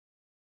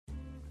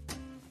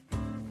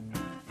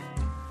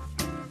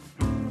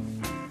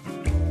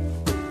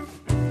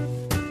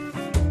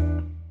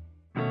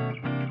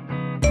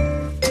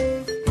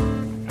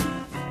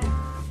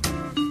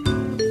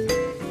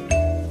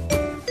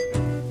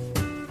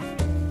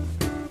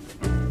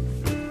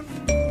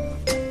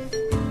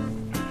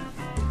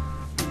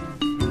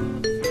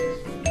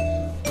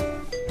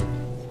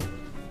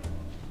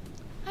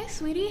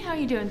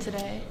you doing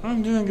today?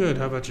 I'm doing good.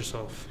 How about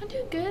yourself? I'm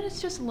doing good. It's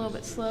just a little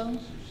bit slow.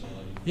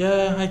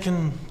 Yeah, I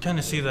can kind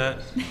of see that.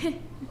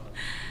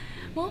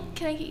 Well,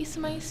 can I get you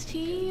some iced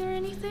tea or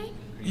anything?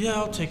 Yeah,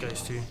 I'll take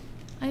iced tea.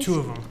 Two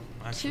of them,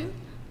 actually. Two?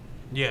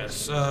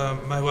 Yes,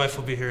 my wife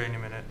will be here any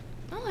minute.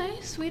 Okay,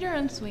 sweet or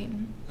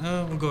unsweetened?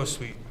 We'll go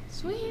sweet.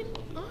 Sweet?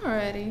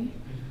 Alrighty.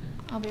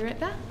 I'll be right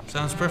back.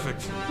 Sounds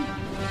perfect.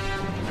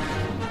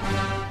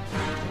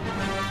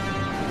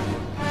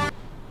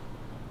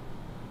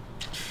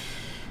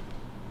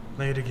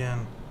 Late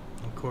again,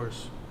 of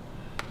course.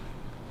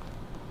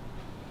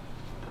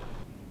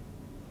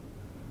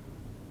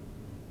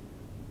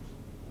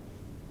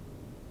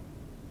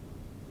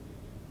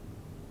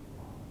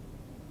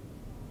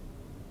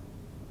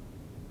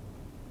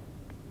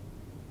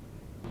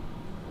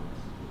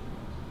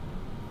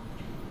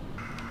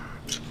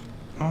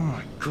 Oh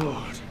my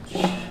God.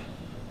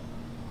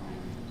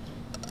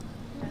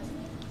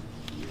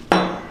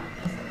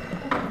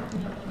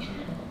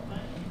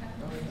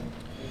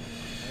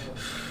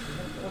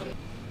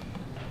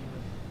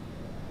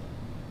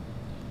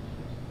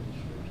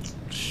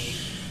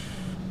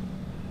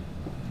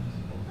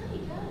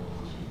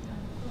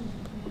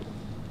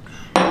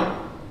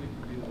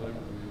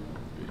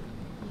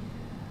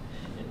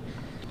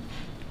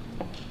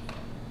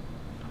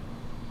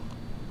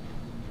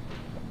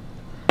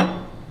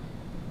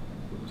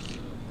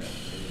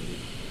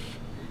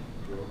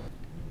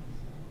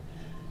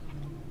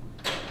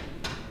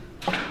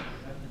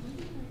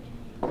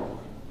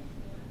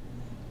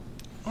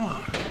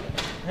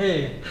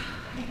 Hey.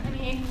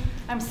 Honey,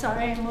 I'm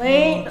sorry I'm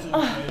late.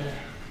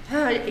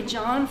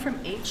 John from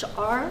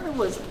HR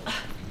was...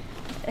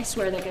 I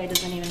swear that guy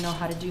doesn't even know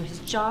how to do his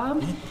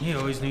job. He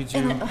always needs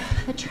you. And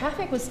the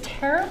traffic was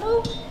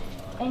terrible.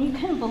 And you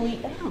couldn't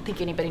believe... I don't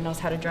think anybody knows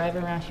how to drive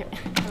around here.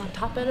 And on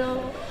top of it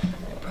all,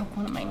 I broke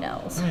one of my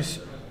nails. Let me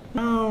see.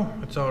 No,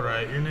 it's all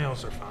right. Your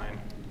nails are fine.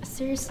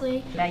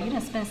 Seriously? Yeah, you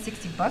didn't spend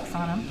 $60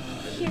 on them.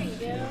 Here you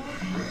go.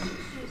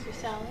 Here's your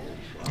salad.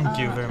 Thank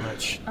you very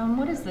much.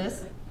 What is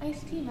this?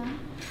 Iced tea, man.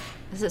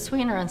 Is it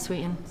sweetened or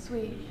unsweetened?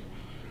 Sweet.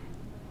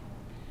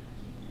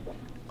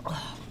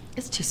 Oh,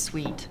 it's too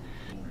sweet.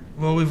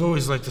 Well, we've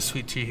always liked the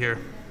sweet tea here.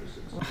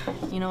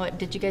 You know what?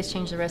 Did you guys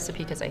change the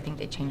recipe? Because I think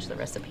they changed the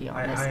recipe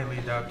on this. I highly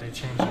doubt they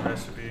changed the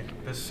recipe.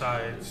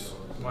 Besides,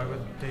 why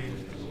would they?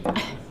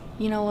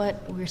 You know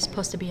what? We were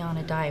supposed to be on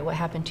a diet. What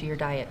happened to your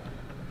diet?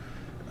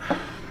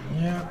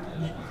 Yeah,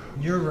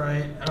 you're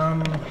right.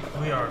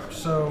 We are.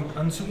 So,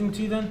 unsweetened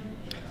tea then?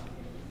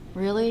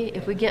 Really?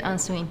 If we get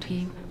unsweetened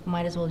tea, we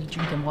might as well be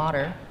drinking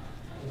water.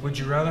 Would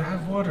you rather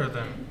have water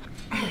then?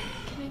 Can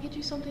I get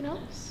you something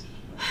else?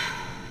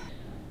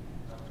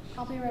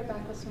 I'll be right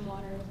back with some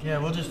water. Okay? Yeah,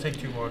 we'll just take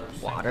 2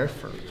 waters. Water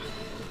for...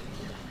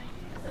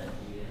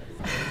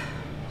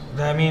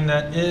 I mean,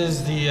 that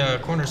is the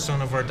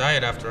cornerstone of our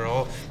diet after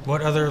all.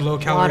 What other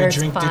low-calorie Water's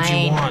drink did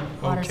fine. you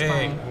want? Water's Okay,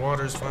 fine.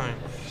 water's fine.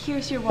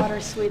 Here's your water,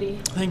 sweetie.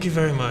 Thank you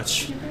very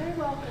much. You're very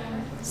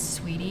welcome.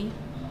 Sweetie?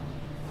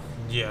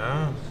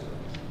 Yeah.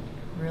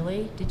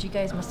 Really? Did you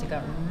guys must have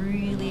got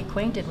really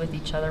acquainted with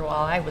each other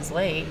while I was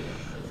late?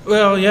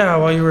 Well, yeah,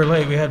 while you were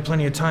late, we had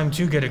plenty of time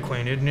to get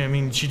acquainted. I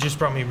mean, she just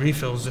brought me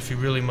refills if you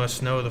really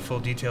must know the full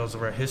details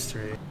of our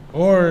history.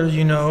 Or,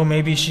 you know,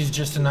 maybe she's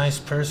just a nice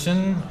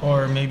person,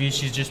 or maybe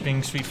she's just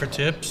being sweet for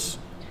tips.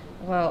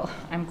 Well,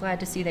 I'm glad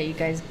to see that you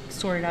guys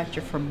sorted out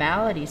your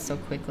formalities so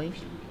quickly.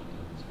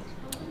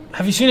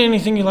 Have you seen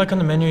anything you like on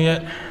the menu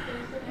yet?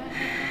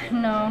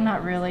 No,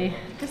 not really.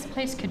 This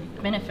place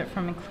could benefit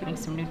from including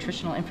some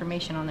nutritional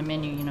information on the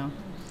menu, you know.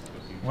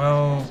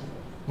 Well,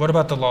 what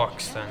about the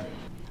lox then?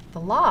 The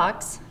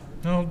lox?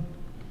 Well,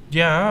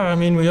 yeah, I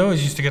mean, we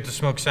always used to get the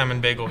smoked salmon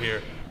bagel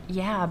here.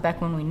 Yeah,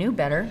 back when we knew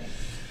better.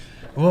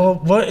 Well,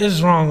 what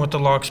is wrong with the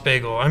lox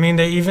bagel? I mean,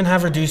 they even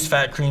have reduced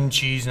fat cream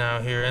cheese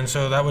now here, and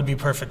so that would be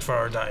perfect for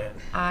our diet.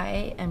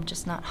 I am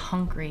just not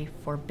hungry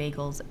for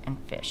bagels and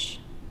fish.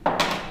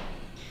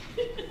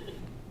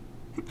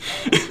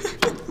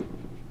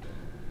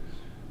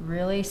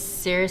 Really?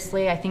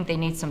 Seriously? I think they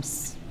need some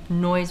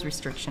noise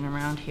restriction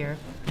around here.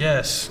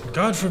 Yes,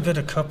 God forbid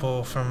a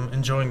couple from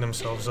enjoying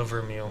themselves over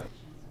a meal.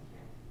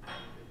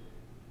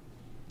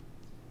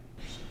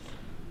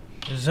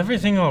 Is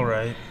everything all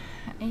right?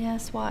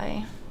 Yes,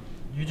 why?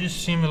 You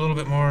just seem a little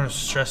bit more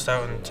stressed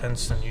out and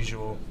tense than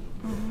usual.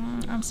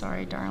 I'm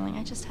sorry, darling.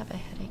 I just have a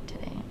headache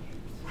today.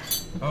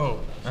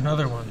 Oh,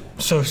 another one.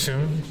 So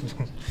soon?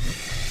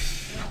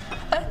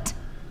 What?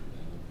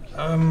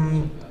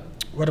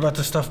 What about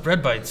the stuffed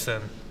bread bites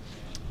then?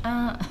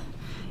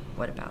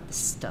 What about the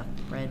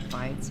stuffed bread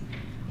bites?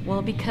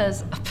 Well,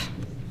 because...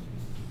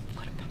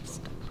 What about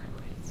stuffed bread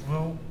bites?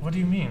 Well, what do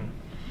you mean?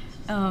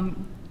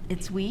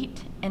 It's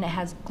wheat, and it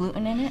has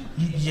gluten in it.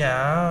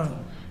 Yeah.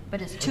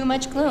 But it's too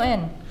much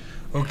gluten.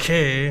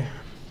 Okay.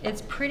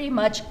 It's pretty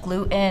much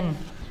gluten.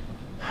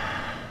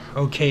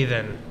 Okay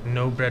then,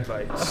 no bread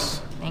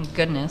bites. Thank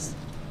goodness.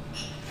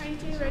 Are you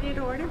two ready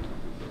to order?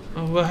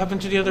 Oh, what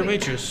happened to the other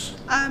waitress?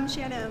 She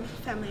had a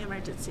family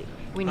emergency.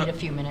 We need a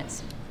few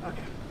minutes.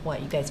 Okay.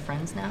 What, you guys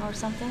friends now or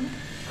something?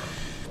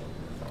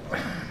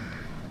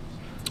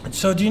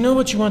 So, do you know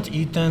what you want to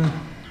eat then?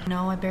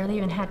 No, I barely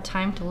even had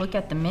time to look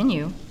at the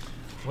menu.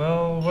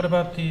 Well, what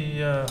about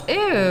the,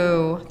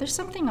 Ew, there's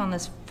something on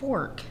this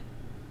fork.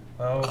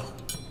 Well,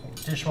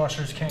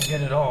 dishwashers can't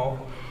get it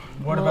all.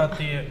 What about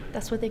the...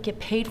 That's what they get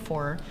paid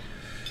for.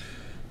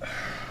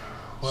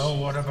 Well,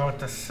 what about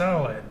the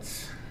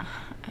salads?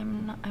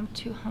 I'm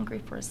too hungry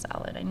for a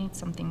salad. I need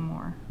something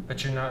more.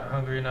 But you're not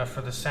hungry enough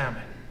for the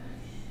salmon.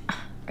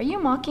 Are you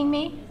mocking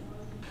me?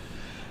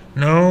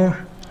 No,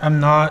 I'm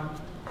not.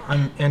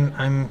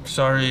 I'm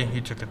sorry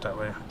you took it that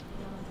way.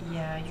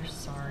 Yeah, you're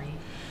sorry.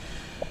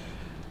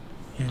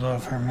 You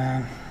love her,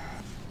 man.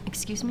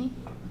 Excuse me?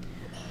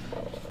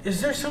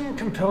 Is there some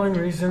compelling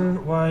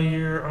reason why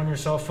you're on your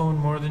cell phone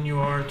more than you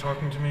are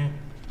talking to me?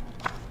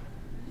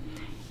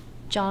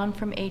 John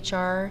from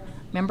HR,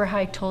 remember how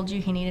I told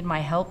you he needed my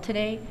help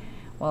today?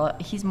 Well,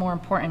 he's more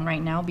important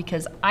right now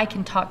because I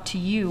can talk to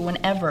you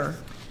whenever.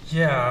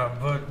 Yeah,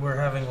 but we're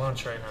having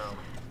lunch right now.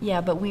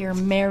 Yeah, but we are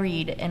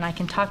married and I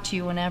can talk to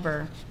you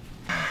whenever.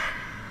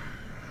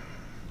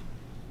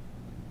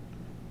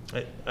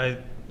 I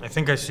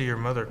think I see your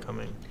mother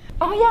coming.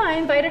 Oh yeah, I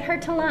invited her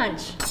to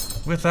lunch.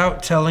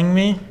 Without telling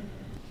me?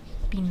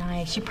 Be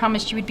nice. You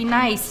promised you would be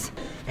nice.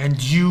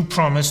 And you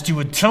promised you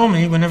would tell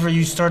me whenever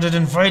you started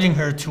inviting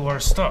her to our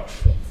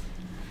stuff.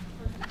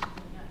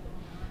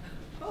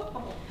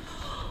 Oh,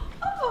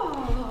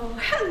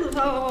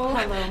 hello.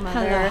 Hello,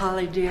 Mother. Hello,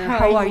 Holly dear.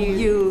 How are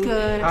you?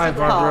 Good. Hi,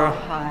 Barbara.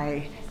 Oh,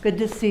 hi. Good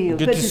to see you.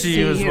 Good to see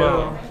you as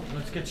well.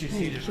 Let's get you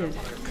seated. Good.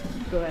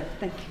 Good.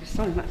 Thank you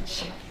so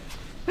much.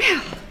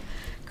 Well,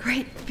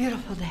 great,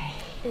 beautiful day.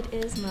 It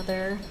is,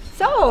 Mother.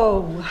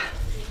 So,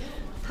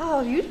 how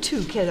have you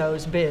two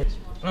kiddos been?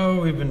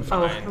 Oh, we've been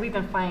fine. We've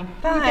been fine.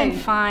 Fine. We've been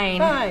fine.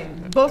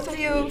 Fine. Both of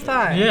you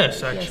fine?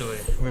 Yes, actually.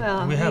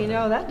 Well, we have you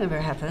know, that never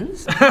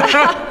happens.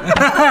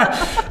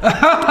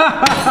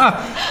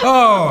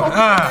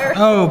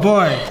 Oh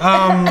boy.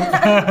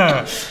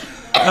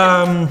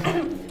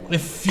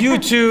 If you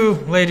two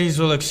ladies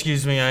will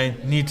excuse me, I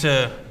need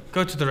to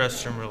go to the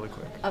restroom really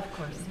quick. Of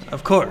course.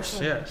 Of course,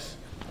 yes.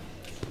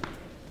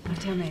 Now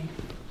tell me,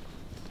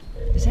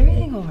 is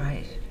everything all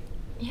right?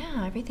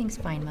 Yeah, everything's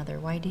fine, Mother.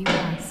 Why do you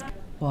ask?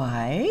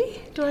 Why,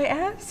 do I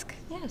ask?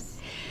 Yes.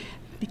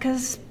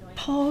 Because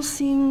Paul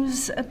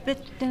seems a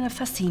bit in a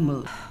fussy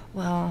mood.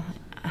 Well,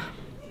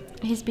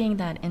 he's being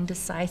that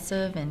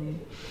indecisive and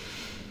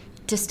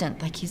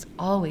distant, like he's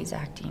always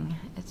acting.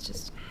 It's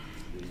just,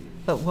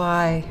 But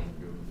why?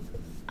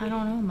 I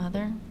don't know,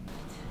 Mother.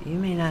 You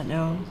may not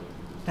know,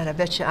 but I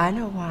bet you I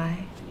know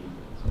why.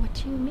 What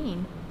do you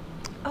mean?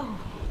 Oh,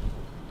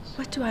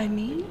 what do I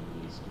mean?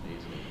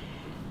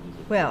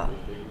 Well,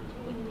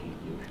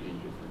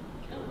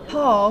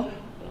 Paul,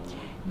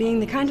 being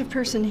the kind of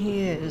person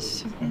he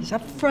is, as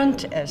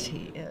upfront as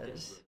he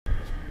is.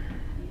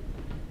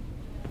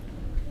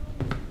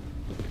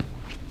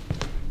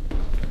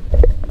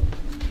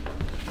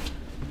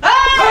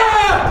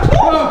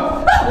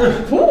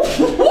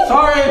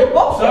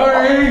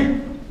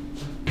 Sorry.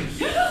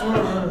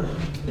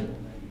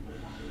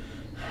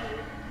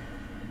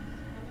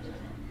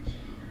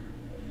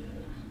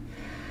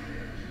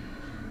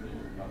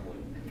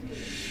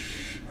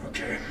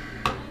 Okay.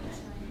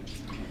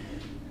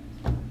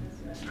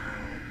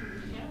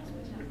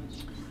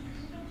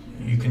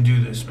 You can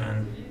do this,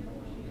 man.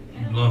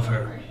 You love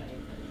her.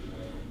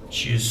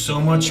 She is so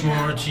much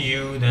more to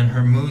you than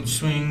her mood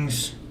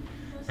swings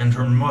and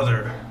her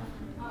mother.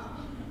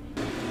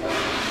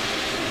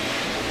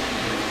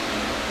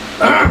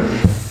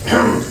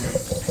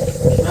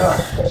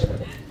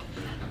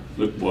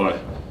 Look, boy,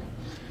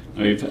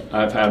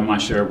 I've had my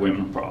share of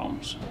women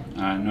problems.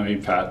 I know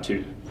you've had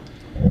too.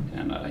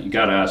 And you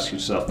got to ask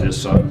yourself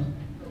this, son.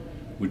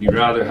 Would you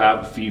rather have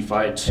a few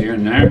fights here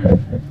and there,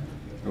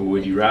 or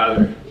would you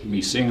rather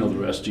be single the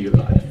rest of your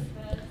life?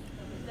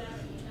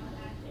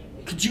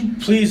 Could you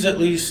please at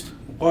least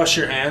wash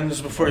your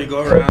hands before you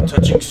go around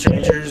touching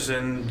strangers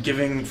and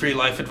giving free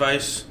life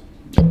advice?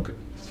 Okay.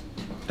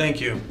 Thank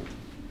you.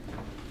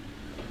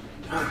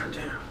 Ah,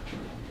 damn.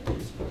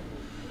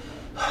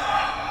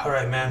 All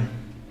right, man.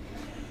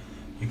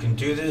 You can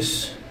do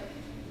this.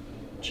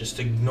 Just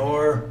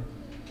ignore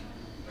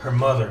her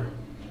mother.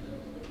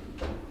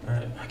 All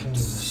right, I can do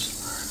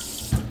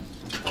this.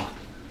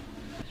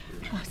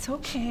 Oh, it's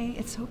okay,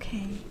 it's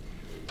okay.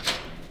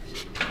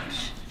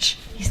 Shh,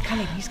 he's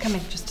coming,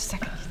 just a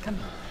second, he's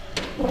coming.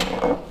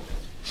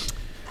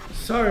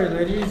 Sorry,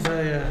 ladies.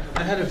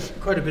 I had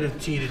quite a bit of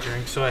tea to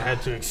drink, so I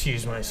had to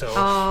excuse myself.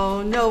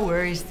 Oh, no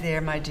worries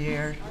there, my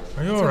dear.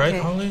 Are you It's all right,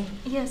 okay. Holly?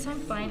 Yes,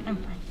 I'm fine. I'm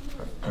fine.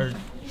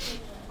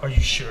 Are you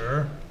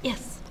sure?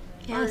 Yes.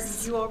 Are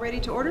you all ready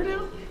to order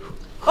now?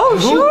 Oh,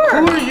 sure!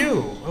 Who are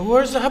you?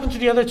 Where's what happened to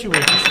the other two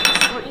waitresses?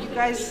 you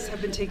guys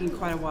have been taking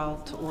quite a while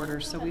to order,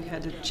 so we've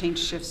had to change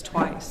shifts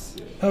twice.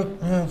 Oh,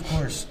 yeah, of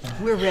course.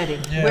 We're ready.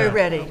 Yeah. We're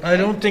ready. I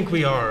don't think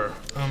we are.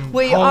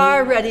 We Holly-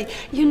 are ready.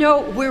 You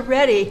know, we're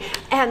ready.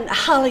 And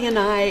Holly and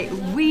I,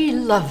 we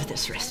love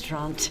this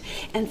restaurant.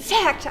 In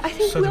fact, I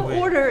think So do we'll we.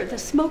 order the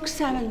smoked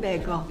salmon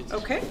bagel.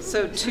 Okay,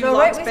 so two All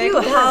right lox with you,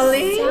 bagels.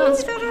 Holly?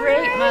 Sounds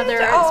great, Mother.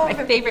 Oh, It's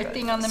my favorite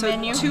thing on the So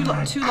menu. two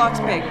lox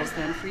bagels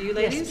then for you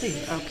ladies?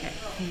 please. Okay.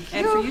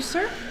 And for you,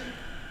 sir?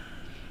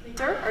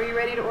 Sir, are you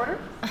ready to order?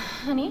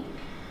 Honey?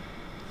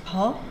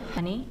 Huh?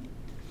 Honey?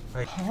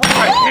 I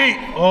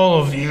hate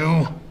all of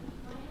you.